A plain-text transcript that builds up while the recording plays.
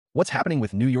What's happening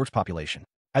with New York's population?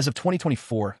 As of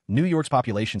 2024, New York's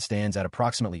population stands at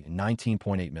approximately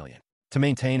 19.8 million. To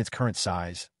maintain its current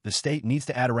size, the state needs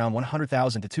to add around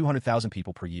 100,000 to 200,000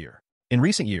 people per year. In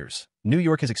recent years, New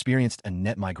York has experienced a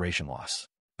net migration loss.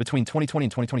 Between 2020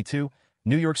 and 2022,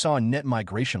 New York saw a net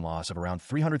migration loss of around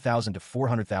 300,000 to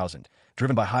 400,000,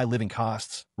 driven by high living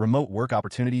costs, remote work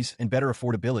opportunities, and better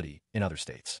affordability in other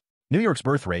states. New York's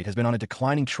birth rate has been on a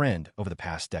declining trend over the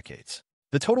past decades.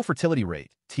 The total fertility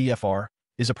rate, TFR,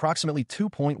 is approximately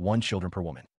 2.1 children per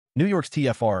woman. New York's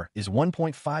TFR is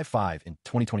 1.55 in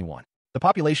 2021. The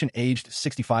population aged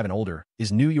 65 and older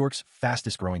is New York's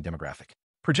fastest-growing demographic.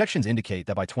 Projections indicate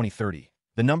that by 2030,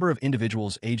 the number of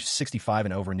individuals aged 65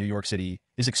 and over in New York City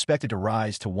is expected to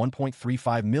rise to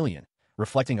 1.35 million,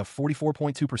 reflecting a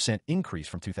 44.2% increase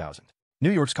from 2000.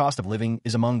 New York's cost of living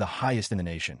is among the highest in the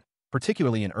nation,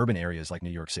 particularly in urban areas like New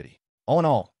York City. All in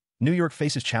all, New York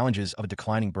faces challenges of a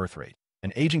declining birth rate,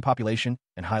 an aging population,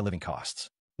 and high living costs.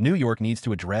 New York needs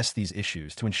to address these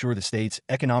issues to ensure the state's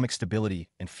economic stability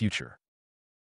and future.